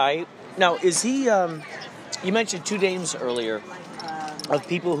 he's the guy. Now, is he, you mentioned 2 names earlier of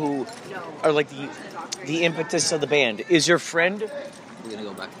people who are like the impetus of the band. Is your friend, We're gonna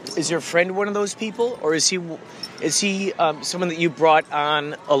go back to this. is your friend one of those people? Or is he someone that you brought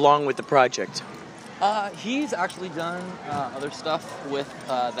on along with the project? He's actually done other stuff with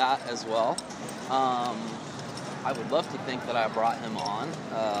that as well. I would love to think that I brought him on.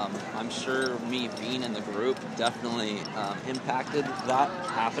 I'm sure me being in the group definitely impacted that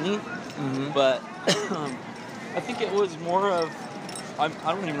happening. Mm-hmm. But I think it was more of, I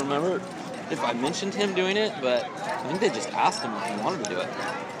don't even remember if I mentioned him doing it, but I think they just asked him if he wanted to do it.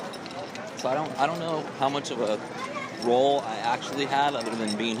 So I don't know how much of a role I actually had other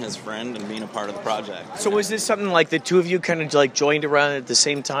than being his friend and being a part of the project. So was this something like the 2 of you kind of like joined around at the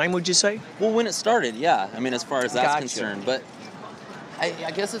same time, would you say? Well, when it started, yeah. I mean, as far as that's Gotcha. concerned. But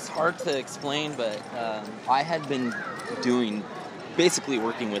I guess it's hard to explain, but I had been basically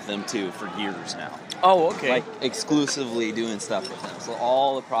working with them, too, for years now. Oh, okay. Like, exclusively doing stuff with them. So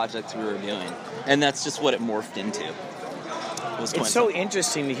all the projects we were doing. And that's just what it morphed into. It's so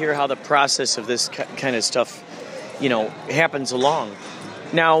interesting to hear how the process of this kind of stuff, happens along.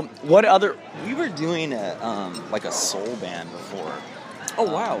 Now, what other... We were doing like a soul band before.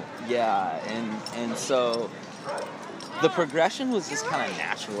 Oh, wow. Yeah, and so the progression was just kind of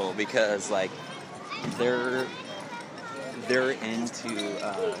natural because like they're into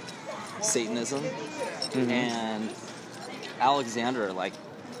Satanism, and Alexandra, like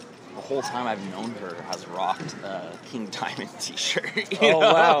the whole time I've known her, has rocked a King Diamond t-shirt. You know?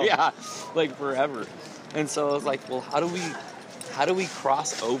 Wow. Yeah, like forever. And so I was like, well, how do we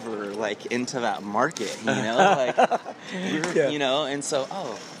cross over like into that market, like we're, and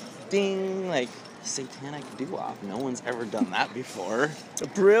so ding, like satanic doo-wop, no one's ever done that before.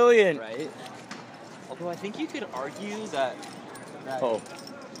 Brilliant. Right? Although I think you could argue that Oh,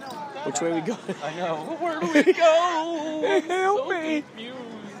 which way we go? I know, where do we go? Help me. Confused.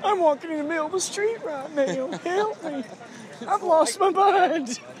 I'm walking in the middle of the street right now. Help me. I've lost my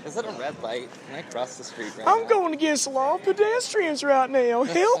mind. Is that a red light? Can I cross the street right now? I'm going against the law of pedestrians right now.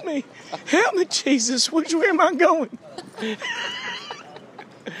 Help me. Help me, Jesus. Which way am I going?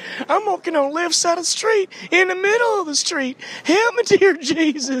 I'm walking on the left side of the street, in the middle of the street. Help me, dear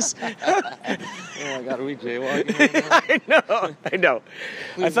Jesus. Oh my God, are we jaywalking? I know.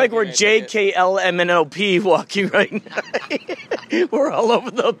 I think we're JKLMNOP walking right now. We're all over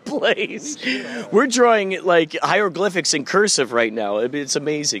the place. We're drawing like hieroglyphics in cursive right now. It's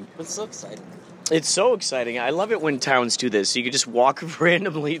amazing. It's so exciting. It's so exciting. I love it when towns do this. You can just walk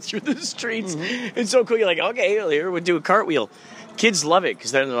randomly through the streets. Mm-hmm. It's so cool. You're like, okay, here we'll do a cartwheel. Kids love it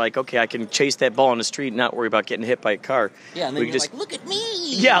because then they're like, okay, I can chase that ball on the street and not worry about getting hit by a car. Yeah, and then you're like, look at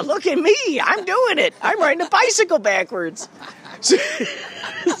me. Yeah, look at me. I'm doing it. I'm riding a bicycle backwards. With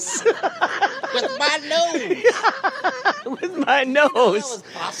my nose. With my nose. That was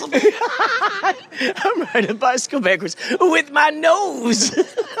possible. I'm riding a bicycle backwards with my nose.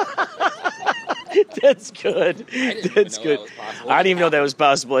 That's good. That's good. I didn't even know that was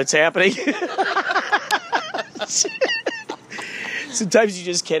possible. It's happening. Sometimes you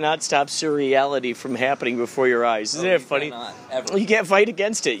just cannot stop surreality from happening before your eyes. Isn't it funny? Cannot, ever. You can't fight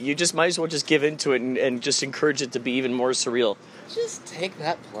against it. You just might as well just give into it and just encourage it to be even more surreal. Just take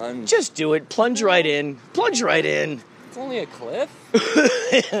that plunge. Just do it. Plunge right in. Plunge right in. It's only a cliff.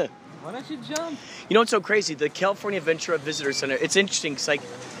 Why don't you jump? You know what's so crazy? The California Ventura Visitor Center, it's interesting because, like,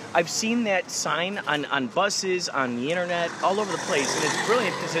 I've seen that sign on buses, on the internet, all over the place, and it's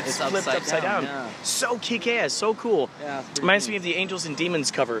brilliant because it's flipped upside down. Yeah. So kick-ass, so cool. Yeah, it's pretty Reminds neat. me of the Angels and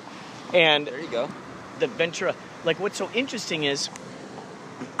Demons cover. And There you go. the Ventura, like what's so interesting is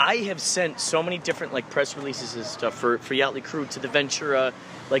I have sent so many different like press releases and stuff for Yachtly Crew to the Ventura,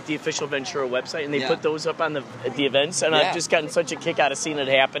 like the official Ventura website, and they Yeah. put those up on the events, and Yeah. I've just gotten such a kick out of seeing it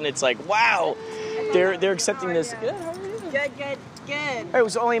happen. It's like, wow, they're accepting this. Good, good, good. It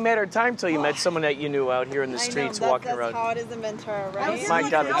was only a matter of time till you met someone that you knew out here in the streets walking that's around. how it is in Ventura, I was right? here My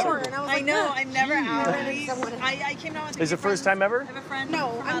like God, an that's hour, so and I was I like, know, "Look." I'm never out. Someone- I came down with Is it first time ever? I have a friend.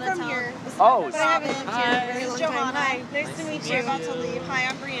 No, I'm out of from town. here. Oh, But I haven't lived here in a very This is long time. Johanna. Hi. Nice to meet you. We're about to leave. Hi,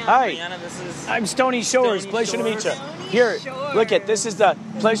 I'm Brianna. Hi. Brianna, this is I'm Stony Shores. Stony Pleasure to meet you. Shores. Stony Here, Shores. look at this is the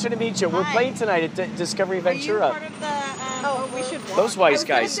pleasure to meet you. We're Hi. playing tonight at Discovery Are you Ventura. part of the? Oh, we should. Those wise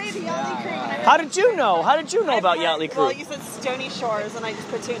guys. How did you know? How did you know about Yachtly Crew? Well, you said Stony Shores, and I just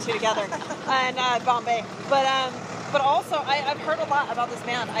put two and two together, and Bombay. But also, I've heard a lot about this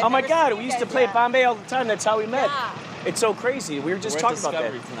band. I've Oh my never God, seen we you used to guys play yet. at Bombay all the time. That's how we met. Yeah. It's so crazy. We were just we're talking at about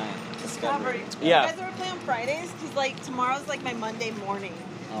that. Discovery tonight. Discovery. Yeah. You guys ever play on Fridays? Because like tomorrow's like my Monday morning.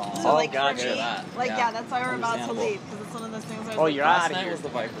 Oh, So like God, for yeah. me, that. like Yeah. that's why we're about to Understandable. leave because it's one of those things. Where I Oh, was you're like, out Last of night here. was the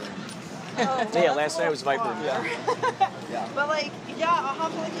Viper. oh, well, Yeah, that's last a night was little Viper. far. Yeah. But like, yeah, I'll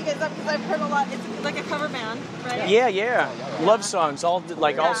have to look you guys up because I've heard a lot. It's like a cover band, right? Yeah. Love songs, all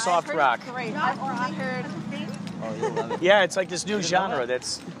like all Yeah, soft I've heard rock. It's great. I've only heard. Oh, you'll love it. Yeah, it's like this new genre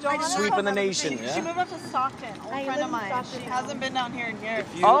that's Johanna sweeping the She nation. moved up to Stockton. Old I friend live of in mine. Stockton She now. hasn't been down here in years.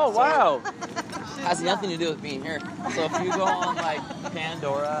 Oh wow! Has nothing to do with being here. So if you go on like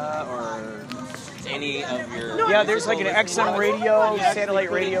Pandora or any of your Yeah, there's like an XM radio, You actually satellite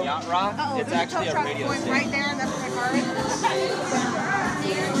put in radio. Yacht Rock. It's actually a radio Going station. right there, and that's where my car is.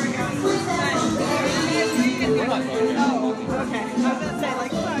 We're not going there. Okay. I was gonna say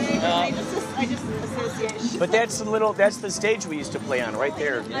like sorry. I just associate. But that's the stage we used to play on right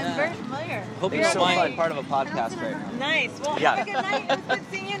there. I'm very familiar. Hope It's you're so fine. fun. Part of a podcast right now. Nice. Well, Yeah. have a good night. It was good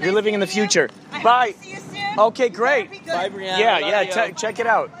seeing you. You're living in the Nice future. seeing you. I hope Bye. to see you soon. Okay, You great. better be good. Bye, Brianna. Yeah, Love you. check it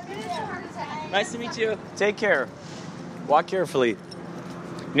out. Nice to meet you. Take care. Walk carefully. You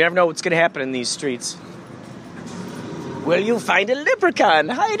never know what's going to happen in these streets. Will you find a leprechaun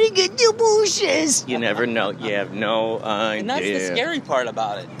hiding in your bushes? You never know. You have no idea. And that's the scary part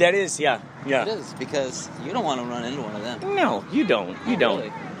about it. That is, yeah. It is because you don't want to run into one of them. No, you don't. You don't.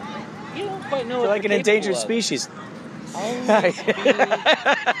 Really. You don't quite know You're what like an they're endangered capable of. species. Oh,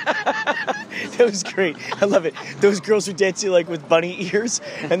 That was great. I love it. Those girls were dancing like with bunny ears,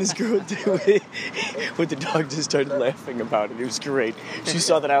 and this girl with the dog just started laughing about it. It was great. She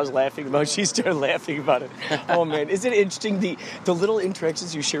saw that I was laughing about it. She started laughing about it. Oh man, isn't it interesting the little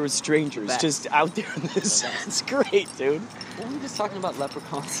interactions you share with strangers That- just out there in this? It's great, dude. Were we just talking about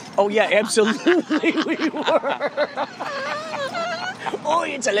leprechauns? Oh yeah, absolutely we were. Oh,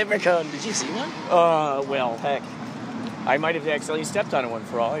 it's a leprechaun. Did you see one? Well, heck. I might have accidentally stepped on one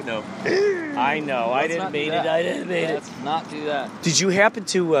for all I know. I know. I Let's didn't not do mean it. that. I didn't mean it. Let's not do that. Did you happen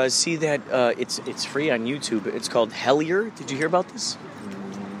to see that? It's free on YouTube. It's called Hellier. Did you hear about this?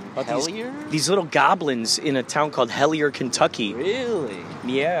 About Hellier? These little goblins in a town called Hellier, Kentucky. Really?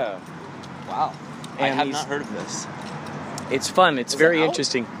 Yeah. Wow. I And have these- not heard of this. It's fun. It's Is very it out?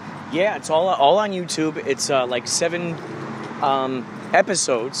 interesting. Yeah, it's all on YouTube. It's like 7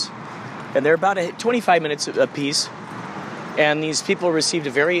 episodes, and they're about 25 minutes a piece. And these people received a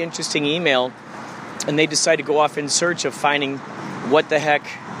very interesting email, and they decided to go off in search of finding what the heck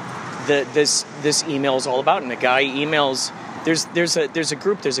this email is all about. And the guy emails. There's a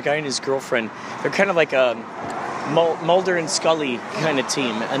group. There's a guy and his girlfriend. They're kind of like a Mulder and Scully kind of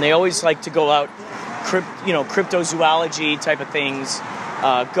team, and they always like to go out, cryptozoology type of things,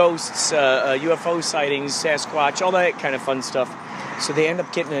 ghosts, UFO sightings, Sasquatch, all that kind of fun stuff. So they end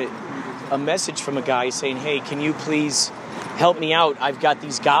up getting a message from a guy saying, "Hey, can you please help me out? I've got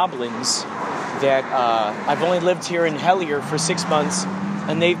these goblins that I've only lived here in Hellier for 6 months,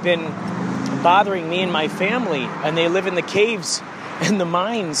 and they've been bothering me and my family, and they live in the caves and the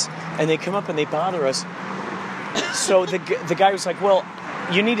mines, and they come up and they bother us." So the guy was like, "Well,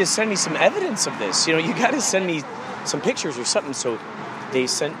 you need to send me some evidence of this. You got to send me some pictures or something." So they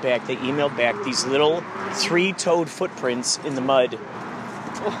emailed back these little 3-toed footprints in the mud.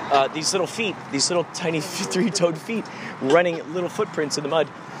 These little feet, these little tiny 3-toed feet running little footprints in the mud.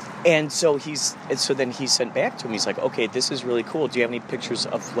 And so then he sent back to him. He's like, "Okay, this is really cool. Do you have any pictures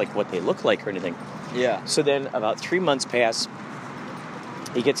of like what they look like or anything?" Yeah. So then about 3 months pass,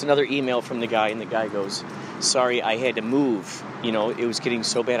 he gets another email from the guy, and the guy goes, sorry, I had to move. You know, it was getting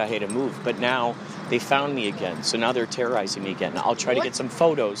so bad I had to move. But now they found me again. So now they're terrorizing me again. I'll try to get some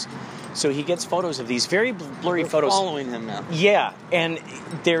photos. So he gets photos of these very blurry photos. Following him now. Yeah, and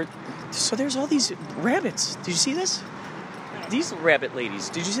so there's all these rabbits. Did you see this? These rabbit ladies.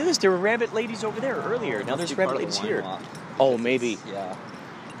 Did you see this? There were rabbit ladies over there earlier. Now there's rabbit ladies here. Oh, maybe. Yeah.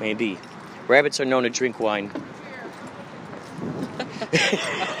 Maybe. Rabbits are known to drink wine.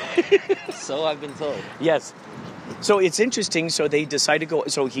 So I've been told. Yes. So it's interesting. So they decide to go.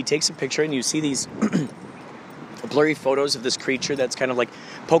 So he takes a picture, and you see these blurry photos of this creature that's kind of like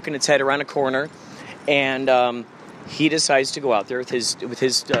poking its head around a corner, and he decides to go out there with his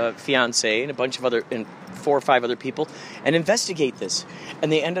fiancée and a bunch of other and 4 or 5 other people and investigate this.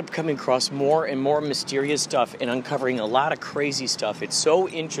 And they end up coming across more and more mysterious stuff and uncovering a lot of crazy stuff. It's so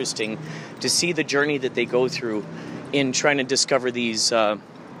interesting to see the journey that they go through in trying to discover these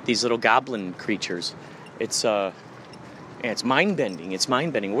little goblin creatures. It's mind-bending. It's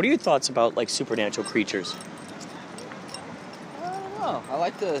mind-bending. What are your thoughts about like supernatural creatures? I don't know. I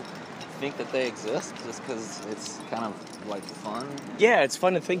like to think that they exist just because it's kind of like fun. Yeah, it's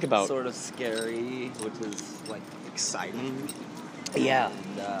fun to think about. Sort of scary, which is like exciting. Yeah.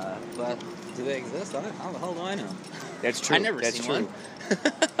 And, but do they exist? How the hell do I know? That's true. I've never seen one.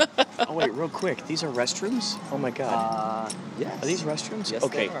 Oh wait, real quick. These are restrooms? Oh my god. Yes. Are these restrooms? Yes,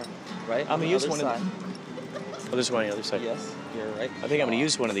 okay. they are. Right. I'm gonna use one side. of them. Oh, there's one on the other side. Yes, you're right. I think I'm gonna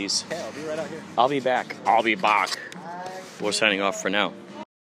use one of these. Okay, I'll be right out here. I'll be back. I'll be back. We're signing off for now.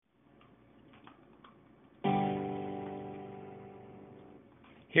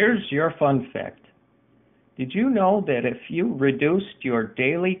 Here's your fun fact. Did you know that if you reduced your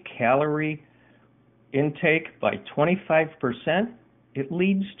daily calorie intake by 25%, it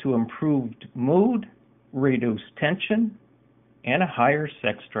leads to improved mood, reduced tension, and a higher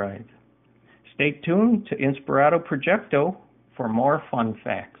sex drive? Stay tuned to Inspirato Projecto for more fun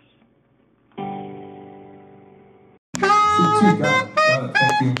facts. Got it.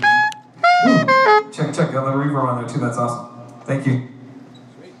 Thank you. Ooh, check. Got the reverb on there too. That's awesome. Thank you.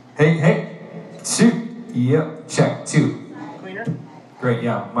 Hey. Shoot. Yep. Check. 2. Cleaner? Great.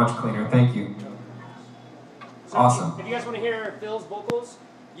 Yeah. Much cleaner. Thank you. So Awesome. If you guys want to hear Phil's vocals,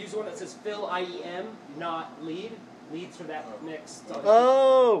 use one that says Phil IEM, not lead. Leads for that mix.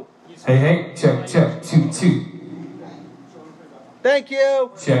 Oh. Hey. Check. 2. Thank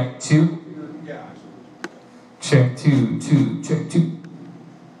you. Check. 2. Check. 2. Check. 2.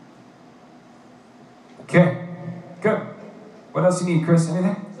 Okay. Good. What else you need, Chris?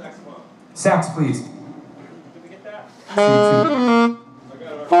 Anything? Saxophone. Sax, please. Did we get that? 2.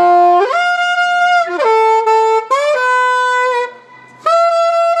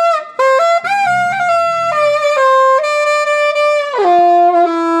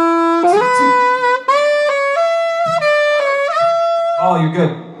 Oh, you're good.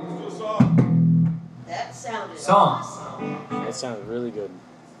 That sounded Song. That sounds really good.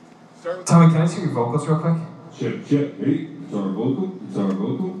 Tommy, can I see your vocals real quick? Check, 8. Guitar vocal.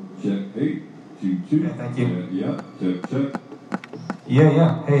 Check, 8. 2. Yeah, thank you. Yeah, check.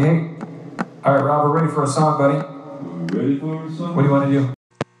 Yeah. Hey. All right, Rob, we're ready for a song, buddy. Ready for a song? What do you want to do?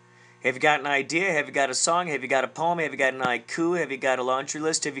 Have you got an idea? Have you got a song? Have you got a poem? Have you got an haiku? Have you got a laundry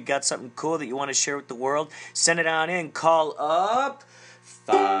list? Have you got something cool that you want to share with the world? Send it on in. Call up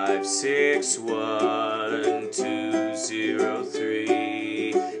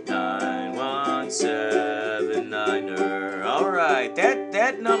 561-203-9179. All right,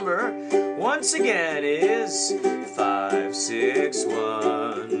 that number once again is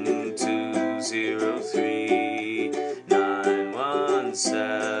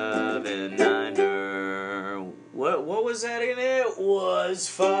 561-203-9179. What was that again? It was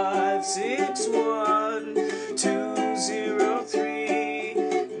 561-203-9179.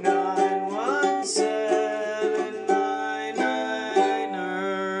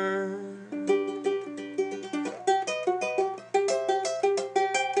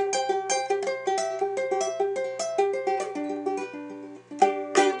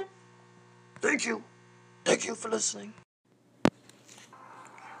 Thank you for listening.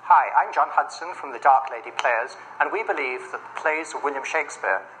 Hi, I'm John Hudson from the Dark Lady Players, and we believe that the plays of William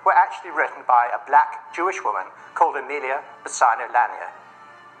Shakespeare were actually written by a black Jewish woman called Amelia Bassano Lanier.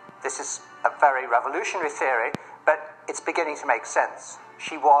 This is a very revolutionary theory, but it's beginning to make sense.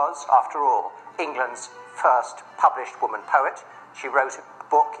 She was, after all, England's first published woman poet. She wrote a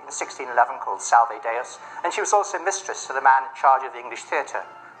book in 1611 called Salve Deus, and she was also mistress to the man in charge of the English theatre.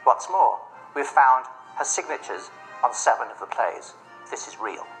 What's more, we've found her signatures on 7 of the plays. This is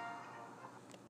real.